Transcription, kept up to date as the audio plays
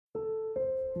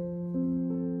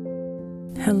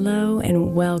Hello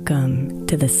and welcome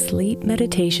to the Sleep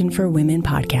Meditation for Women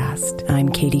podcast. I'm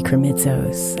Katie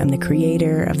Kremitzos. I'm the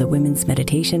creator of the Women's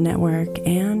Meditation Network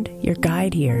and your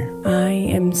guide here. I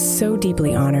am so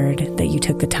deeply honored that you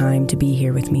took the time to be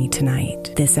here with me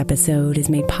tonight. This episode is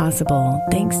made possible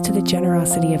thanks to the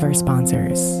generosity of our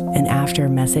sponsors. And after a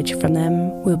message from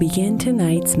them, we'll begin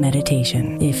tonight's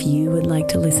meditation. If you would like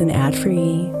to listen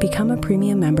ad-free, become a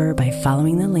premium member by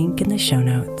following the link in the show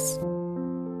notes.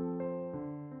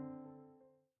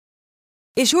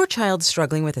 Is your child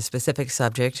struggling with a specific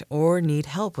subject or need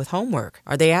help with homework?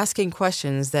 Are they asking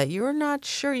questions that you're not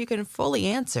sure you can fully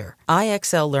answer?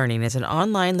 IXL Learning is an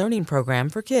online learning program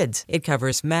for kids. It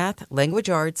covers math, language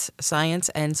arts, science,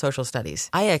 and social studies.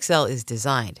 IXL is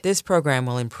designed. This program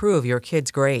will improve your kids'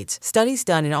 grades. Studies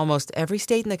done in almost every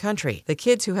state in the country. The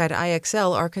kids who had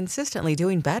IXL are consistently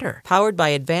doing better. Powered by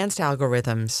advanced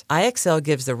algorithms, IXL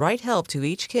gives the right help to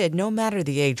each kid no matter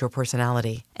the age or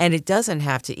personality. And it doesn't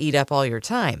have to eat up all your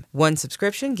time. One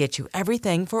subscription gets you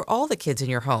everything for all the kids in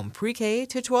your home, pre-K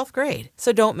to 12th grade.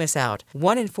 So don't miss out.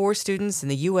 1 in 4 students in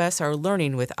the U.S. are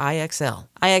learning with IXL.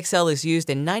 IXL is used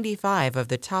in 95 of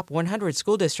the top 100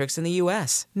 school districts in the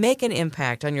U.S. Make an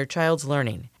impact on your child's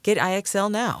learning. Get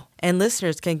IXL now. And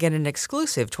listeners can get an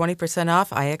exclusive 20% off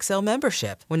IXL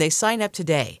membership when they sign up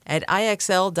today at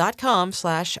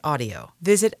IXL.com/audio.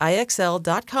 Visit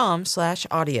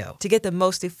IXL.com/audio to get the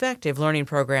most effective learning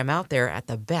program out there at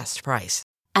the best price.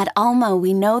 At Alma,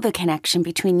 we know the connection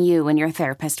between you and your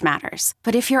therapist matters.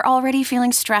 But if you're already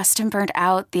feeling stressed and burnt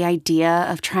out, the idea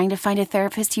of trying to find a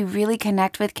therapist you really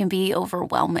connect with can be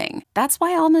overwhelming. That's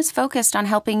why Alma's focused on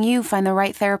helping you find the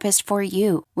right therapist for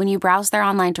you. When you browse their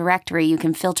online directory, you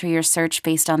can filter your search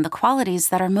based on the qualities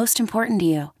that are most important to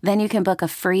you. Then you can book a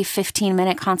free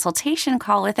 15-minute consultation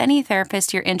call with any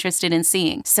therapist you're interested in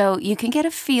seeing, so you can get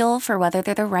a feel for whether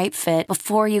they're the right fit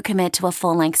before you commit to a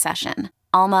full-length session.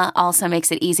 Alma also makes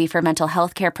it easy for mental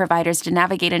health care providers to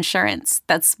navigate insurance.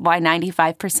 That's why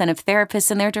 95% of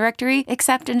therapists in their directory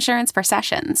accept insurance for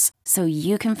sessions, so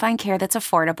you can find care that's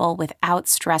affordable without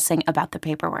stressing about the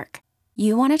paperwork.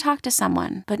 You want to talk to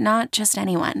someone, but not just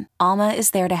anyone. Alma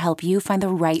is there to help you find the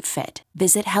right fit.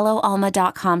 Visit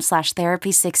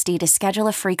helloalma.com/therapy60 to schedule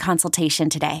a free consultation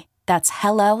today. That's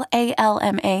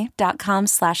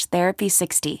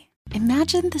helloalma.com/therapy60.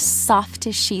 Imagine the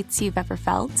softest sheets you've ever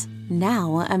felt.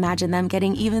 Now imagine them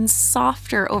getting even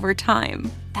softer over time.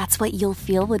 That's what you'll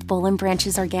feel with Boll &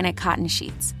 Branch's organic cotton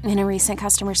sheets. In a recent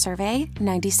customer survey,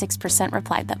 96%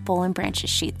 replied that Boll & Branch's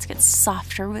sheets get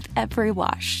softer with every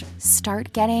wash.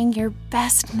 Start getting your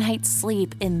best night's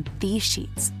sleep in these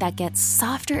sheets that get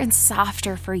softer and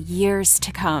softer for years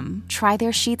to come. Try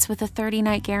their sheets with a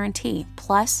 30-night guarantee,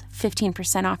 plus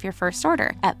 15% off your first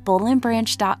order at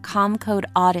bollandbranch.com code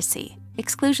Odyssey.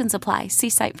 Exclusions apply. See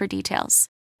site for details.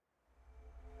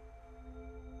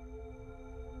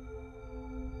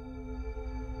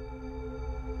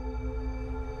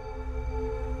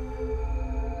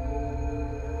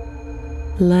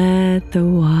 Let the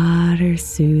water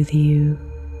soothe you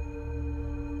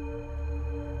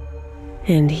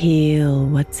and heal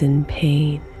what's in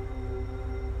pain.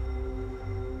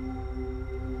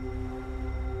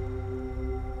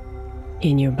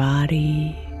 In your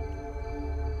body,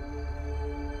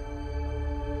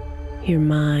 your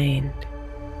mind,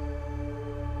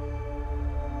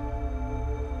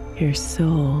 your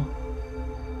soul.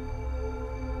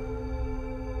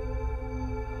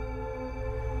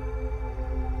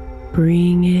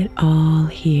 Bring it all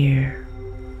here,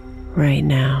 right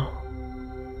now,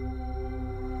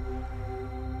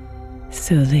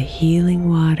 so the healing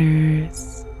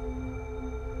waters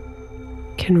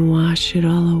can wash it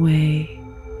all away.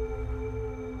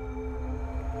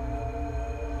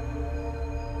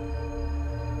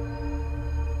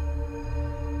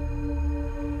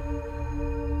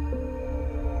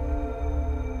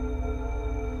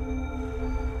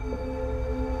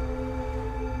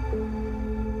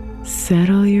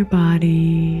 Settle your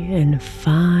body and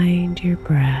find your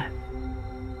breath.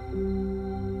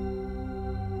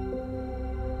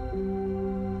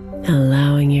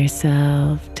 Allowing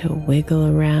yourself to wiggle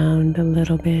around a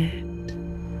little bit,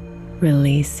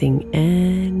 releasing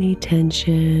any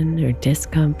tension or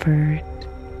discomfort.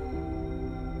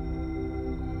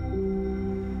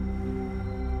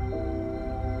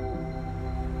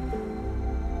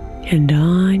 And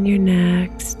on your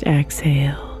next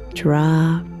exhale,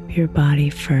 drop your body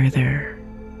further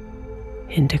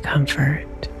into comfort.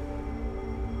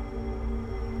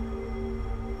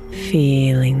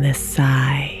 Feeling the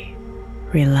sigh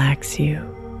relax you.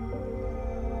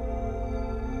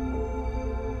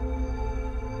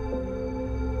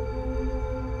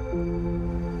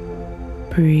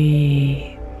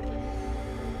 Breathe.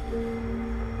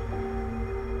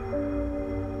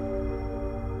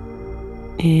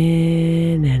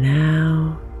 In and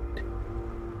out.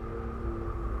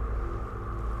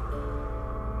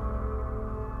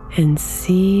 And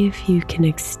see if you can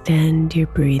extend your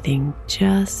breathing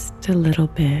just a little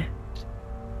bit.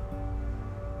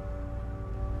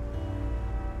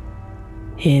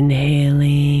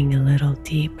 Inhaling a little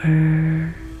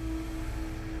deeper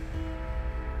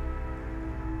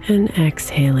and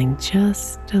exhaling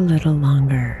just a little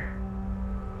longer.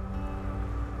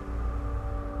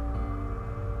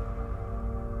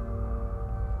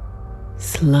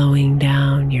 Slowing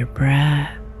down your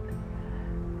breath.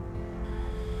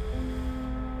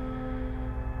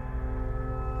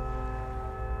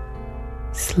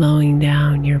 Slowing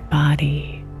down your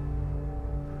body.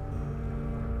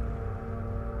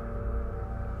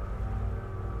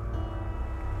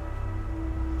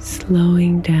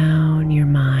 Slowing down your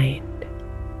mind.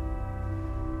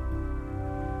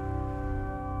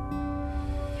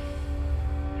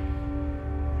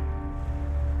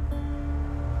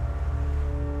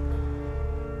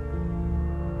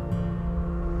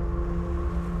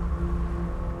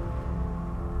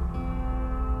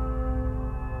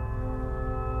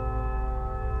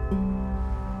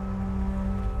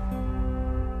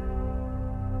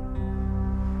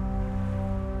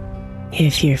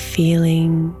 If you're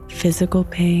feeling physical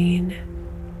pain,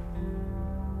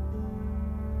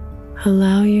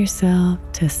 allow yourself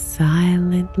to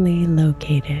silently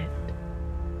locate it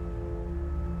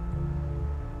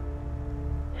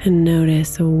and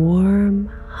notice a warm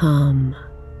hum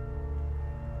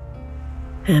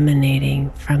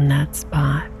emanating from that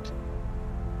spot.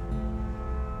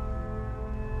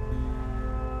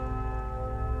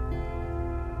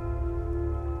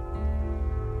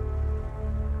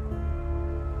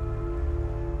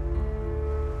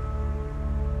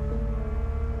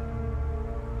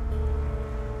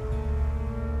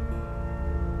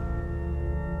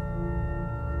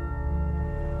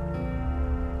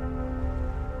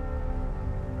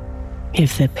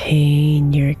 If the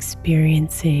pain you're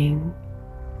experiencing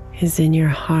is in your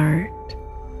heart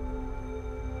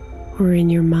or in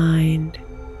your mind,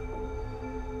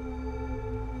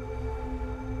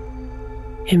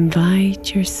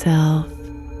 invite yourself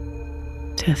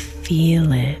to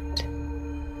feel it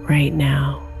right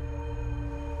now.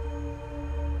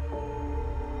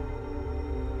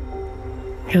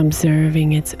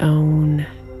 Observing its own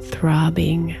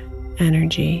throbbing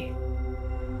energy.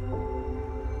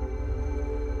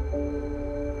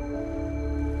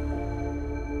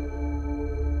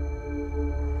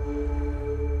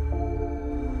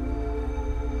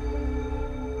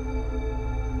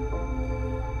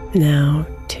 Now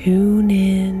tune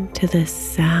in to the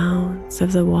sounds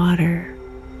of the water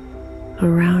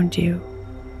around you.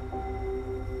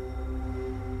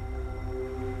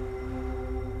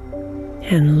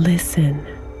 And listen.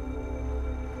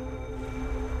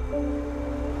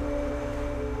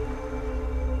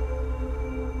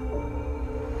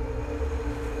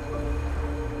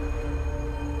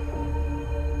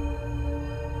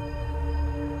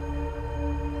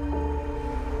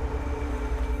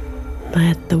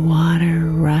 Let the water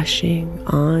rushing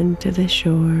onto the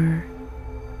shore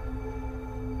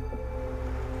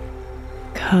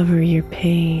cover your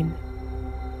pain,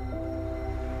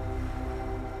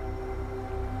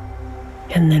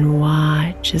 and then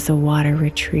watch as the water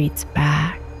retreats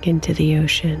back into the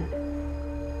ocean,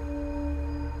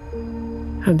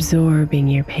 absorbing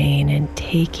your pain and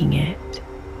taking it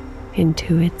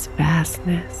into its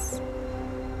vastness.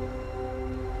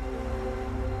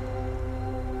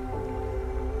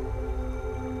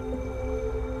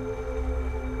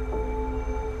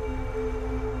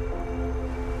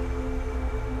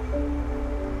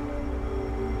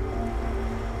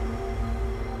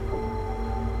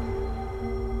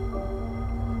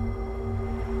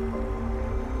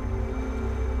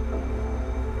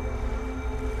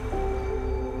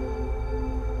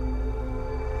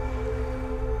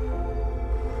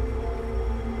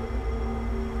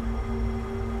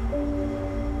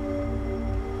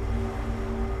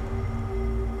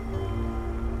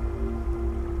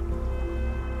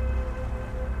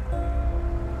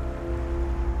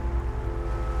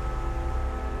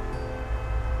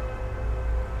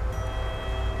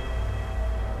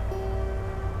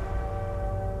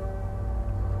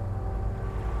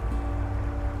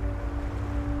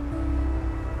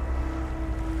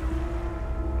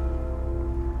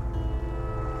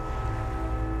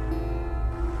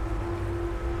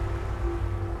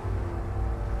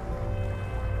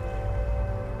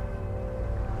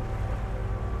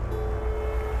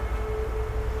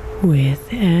 With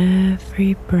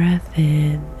every breath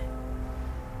in,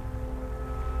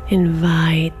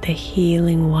 invite the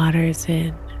healing waters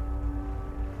in.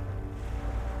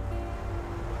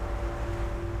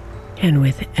 And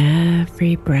with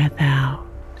every breath out,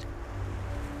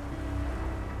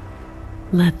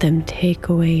 let them take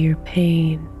away your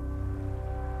pain.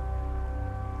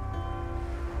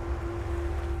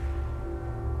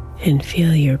 And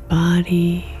feel your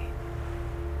body,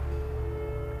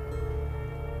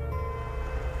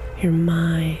 your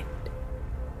mind,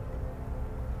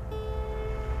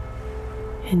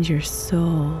 and your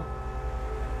soul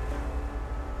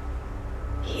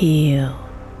heal.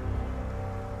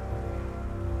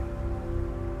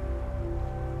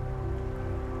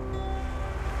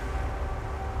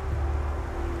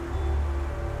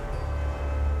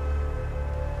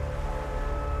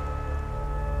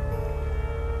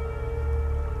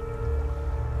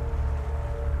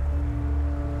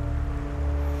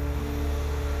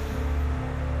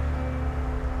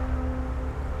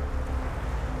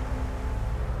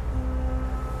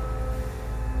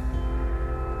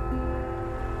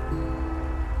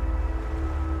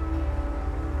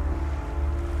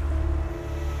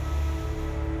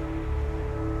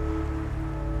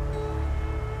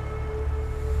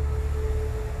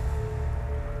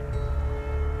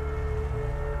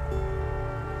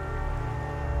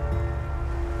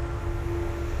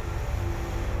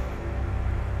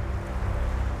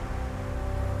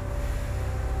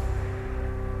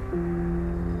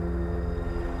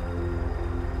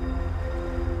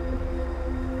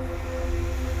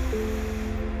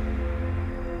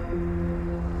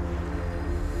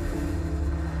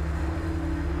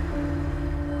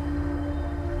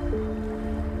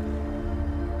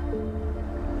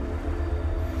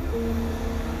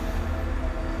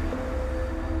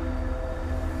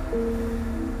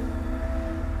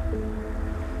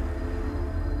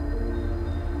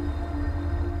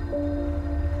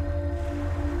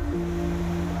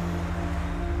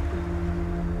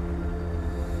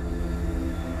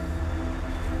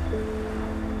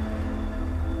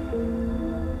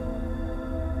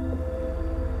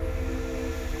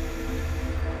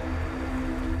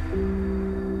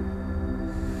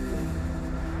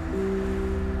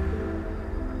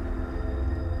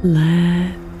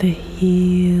 Let the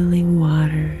healing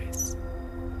waters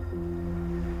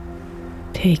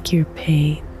take your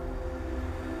pain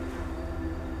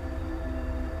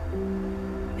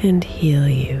and heal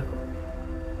you.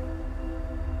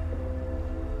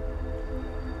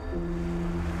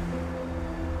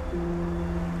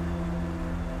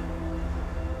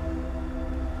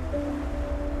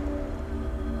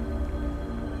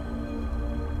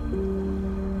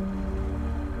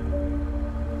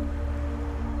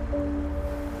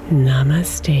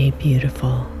 Namaste,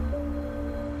 beautiful.